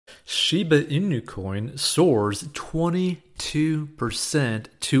Shiba Inu coin soars 22%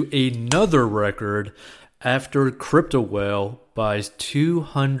 to another record after Crypto Whale buys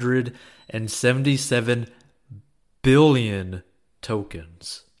 277 billion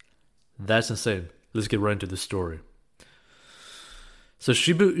tokens. That's insane. Let's get right into the story. So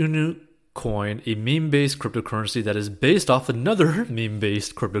Shiba Inu coin, a meme-based cryptocurrency that is based off another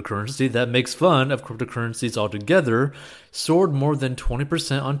meme-based cryptocurrency that makes fun of cryptocurrencies altogether, soared more than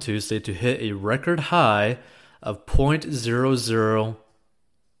 20% on Tuesday to hit a record high of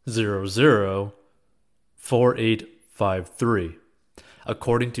 0.00004853,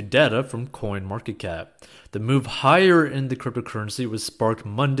 according to data from CoinMarketCap. The move higher in the cryptocurrency was sparked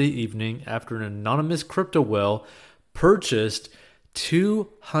Monday evening after an anonymous crypto whale purchased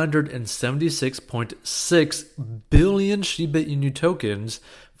 276.6 billion Shiba Inu tokens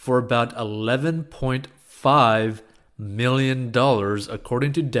for about $11.5 million,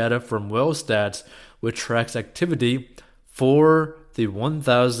 according to data from Whale Stats, which tracks activity for the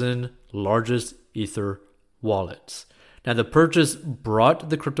 1,000 largest Ether wallets. Now, the purchase brought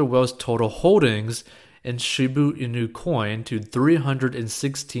the crypto whale's total holdings in Shiba Inu coin to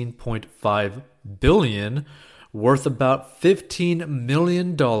 316.5 billion, worth about $15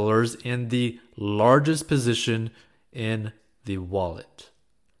 million in the largest position in the wallet.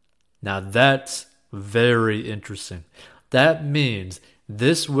 Now that's very interesting. That means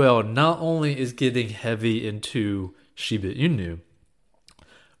this whale not only is getting heavy into Shiba Inu,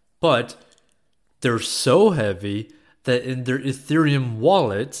 but they're so heavy that in their Ethereum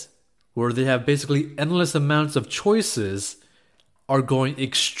wallet, where they have basically endless amounts of choices, are going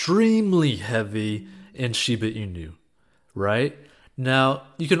extremely heavy in Shiba Inu, right? Now,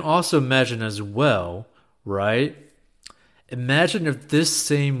 you can also imagine as well, right? Imagine if this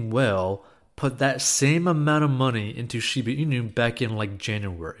same whale put that same amount of money into Shiba Inu back in like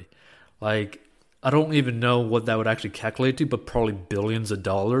January. Like, I don't even know what that would actually calculate to, but probably billions of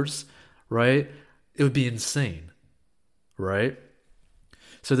dollars, right? It would be insane, right?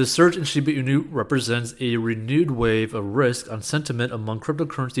 So the surge in Shiba Inu represents a renewed wave of risk on sentiment among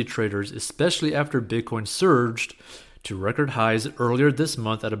cryptocurrency traders, especially after Bitcoin surged to record highs earlier this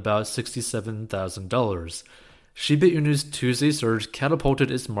month at about $67,000. Shiba Inu's Tuesday surge catapulted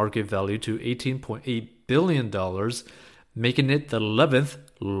its market value to $18.8 billion, making it the 11th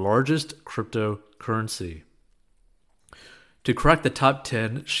largest cryptocurrency. To crack the top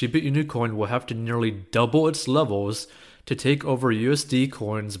 10, Shiba Inu coin will have to nearly double its levels to take over USD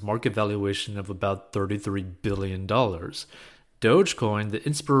Coin's market valuation of about $33 billion. Dogecoin, the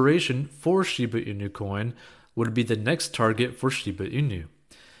inspiration for Shiba Inu coin, would be the next target for Shiba Inu.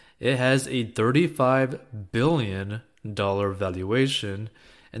 It has a $35 billion valuation,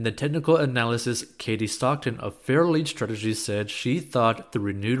 and the technical analysis Katie Stockton of Fairlead Strategy said she thought the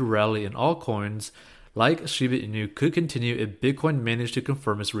renewed rally in altcoins like Shiba Inu could continue if Bitcoin managed to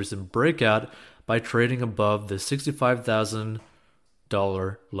confirm its recent breakout by trading above the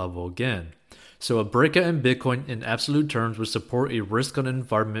 $65,000 level again. So a breakout in Bitcoin in absolute terms would support a risk-on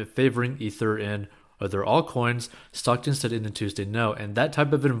environment favoring Ether and other altcoins, Stockton said in the Tuesday note, and that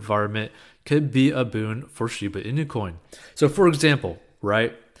type of environment could be a boon for Shiba Inu coin. So for example,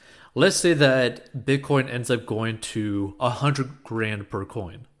 right, let's say that Bitcoin ends up going to 100 grand per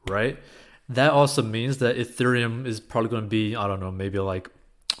coin, right? That also means that Ethereum is probably going to be, I don't know, maybe like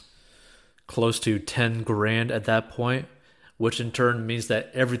close to 10 grand at that point, which in turn means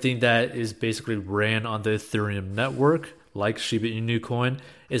that everything that is basically ran on the Ethereum network, like Shiba Inu coin,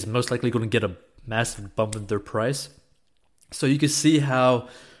 is most likely going to get a massive bump in their price. So you can see how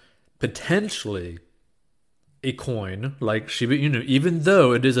potentially a coin like Shiba Inu, even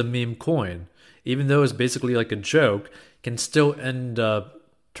though it is a meme coin, even though it's basically like a joke, can still end up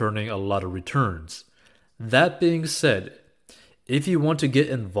turning a lot of returns. That being said, if you want to get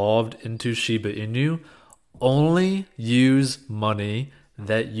involved into Shiba Inu, only use money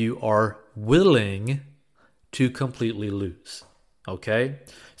that you are willing to completely lose. Okay?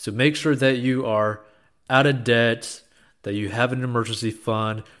 So make sure that you are out of debt, that you have an emergency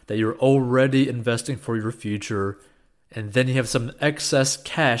fund, that you're already investing for your future, and then you have some excess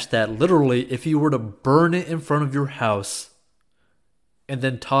cash that literally, if you were to burn it in front of your house and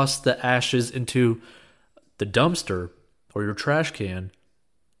then toss the ashes into the dumpster or your trash can,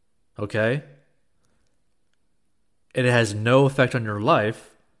 okay, and it has no effect on your life,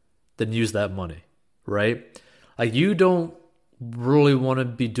 then use that money, right? Like, you don't really want to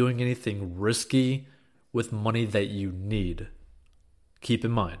be doing anything risky with money that you need. Keep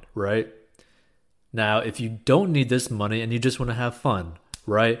in mind, right? Now, if you don't need this money and you just want to have fun,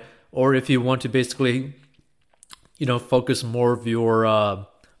 right? Or if you want to basically, focus more of your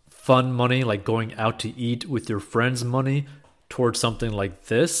fun money, like going out to eat with your friends' money, towards something like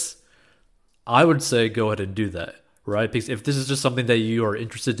this, I would say go ahead and do that, right? Because if this is just something that you are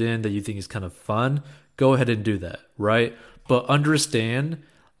interested in, that you think is kind of fun, go ahead and do that, right? But understand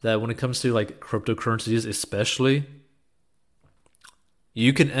that when it comes to like cryptocurrencies, especially,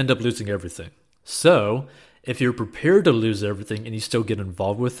 you can end up losing everything. So if you're prepared to lose everything and you still get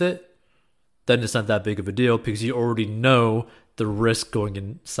involved with it, then it's not that big of a deal because you already know the risk going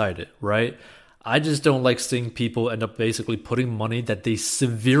inside it, right? I just don't like seeing people end up basically putting money that they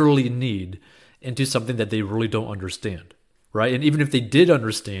severely need into something that they really don't understand, right? And even if they did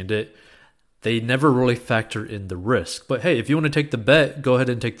understand it, they never really factor in the risk. But hey, if you want to take the bet, go ahead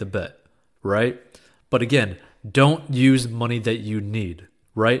and take the bet, right? But again, don't use money that you need,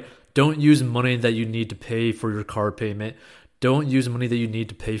 right? Don't use money that you need to pay for your car payment. Don't use money that you need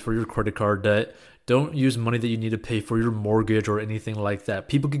to pay for your credit card debt. Don't use money that you need to pay for your mortgage or anything like that.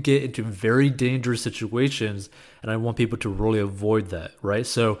 People could get into very dangerous situations, and I want people to really avoid that, right?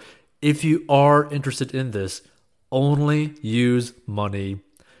 So if you are interested in this, only use money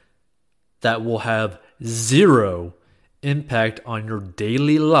that will have zero impact on your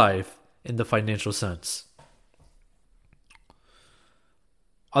daily life in the financial sense.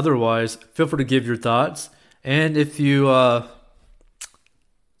 Otherwise, feel free to give your thoughts. And if you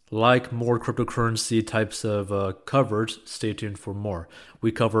like more cryptocurrency types of coverage, stay tuned for more.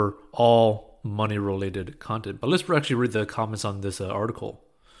 We cover all money-related content. But let's actually read the comments on this article.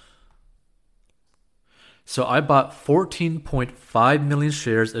 So I bought 14.5 million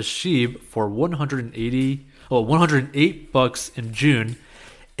shares of SHIB for $108 in June.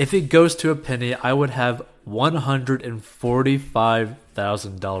 If it goes to a penny, I would have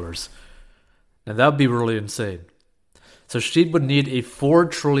 $145,000. Now that would be really insane. So SHIB would need a $4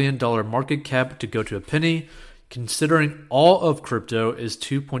 trillion market cap to go to a penny. Considering all of crypto is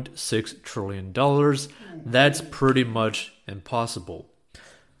 $2.6 trillion, that's pretty much impossible.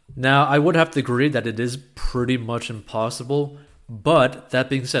 Now, I would have to agree that it is pretty much impossible. But that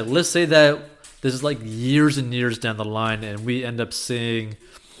being said, let's say that this is like years and years down the line and we end up seeing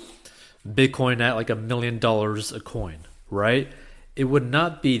Bitcoin at like $1 million a coin, right? It would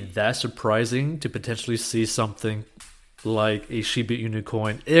not be that surprising to potentially see something like a Shiba Inu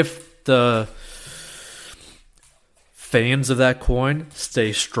coin if the fans of that coin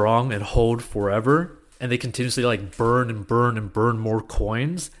stay strong and hold forever and they continuously like burn and burn and burn more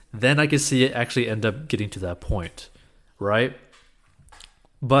coins, then I could see it actually end up getting to that point, right?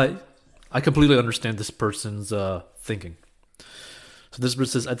 But I completely understand this person's thinking. So this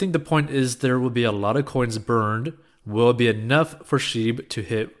person says, I think the point is there will be a lot of coins burned. Will it be enough for SHIB to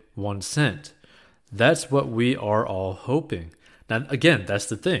hit 1 cent? That's what we are all hoping. Now, again, that's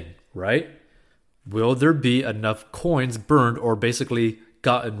the thing, right? Will there be enough coins burned or basically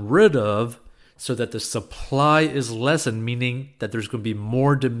gotten rid of so that the supply is lessened, meaning that there's going to be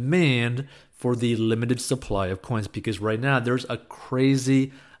more demand for the limited supply of coins? Because right now there's a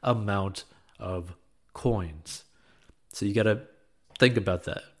crazy amount of coins. So you got to think about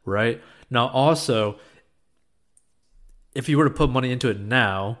that, right? Now, also, if you were to put money into it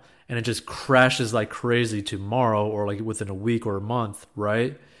now and it just crashes like crazy tomorrow or like within a week or a month,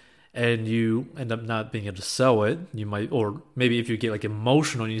 right? And you end up not being able to sell it, you might, or maybe if you get like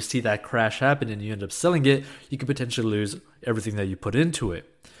emotional and you see that crash happen and you end up selling it, you could potentially lose everything that you put into it.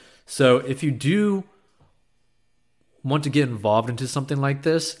 So if you do want to get involved into something like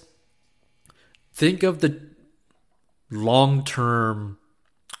this, think of the long-term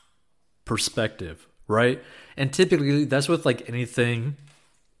perspective, right? And typically that's with like anything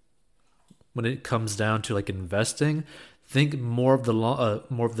when it comes down to like investing. Think more of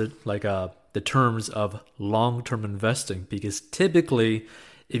the terms of long-term investing, because typically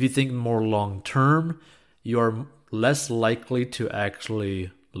if you think more long-term, you are less likely to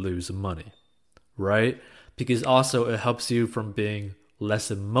actually lose money, right? Because also it helps you from being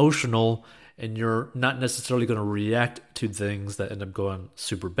less emotional and you're not necessarily going to react to things that end up going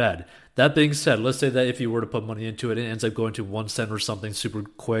super bad. That being said, let's say that if you were to put money into it and it ends up going to 1 cent or something super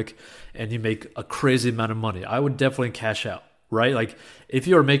quick and you make a crazy amount of money, I would definitely cash out, right? Like if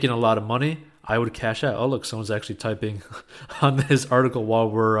you are making a lot of money, I would cash out. Oh, look, someone's actually typing on this article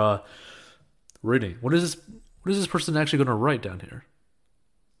while we're reading. What is this person actually going to write down here?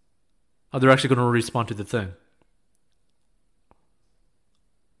 Oh, they're actually going to respond to the thing.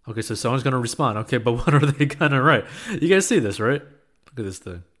 Okay, so someone's going to respond. Okay, but what are they going to write? You guys see this, right? Look at this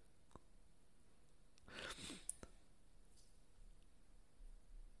thing.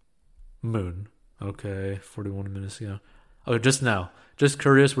 Moon. Okay, 41 minutes ago. Oh, just now. Just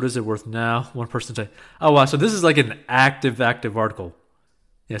curious, what is it worth now? One person saying, oh, wow, so this is like an active article.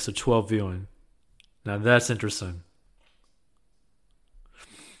 Yeah, so 12 viewing. Now that's interesting.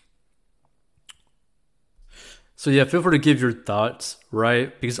 So yeah, feel free to give your thoughts,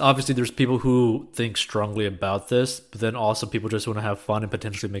 right? Because obviously there's people who think strongly about this, but then also people just want to have fun and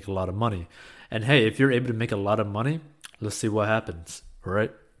potentially make a lot of money. And hey, if you're able to make a lot of money, let's see what happens, all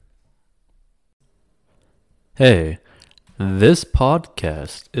right? Hey, this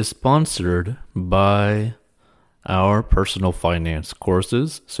podcast is sponsored by our personal finance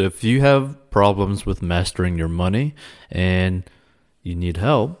courses. So if you have problems with mastering your money and you need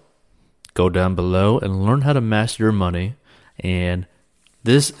help, go down below and learn how to master your money. And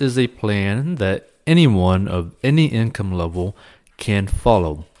this is a plan that anyone of any income level can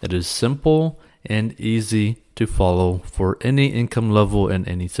follow. It is simple and easy to follow for any income level in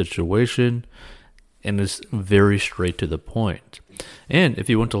any situation, and is very straight to the point. And if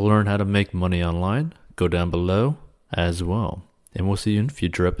you want to learn how to make money online, go down below as well. And we'll see you in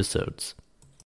future episodes.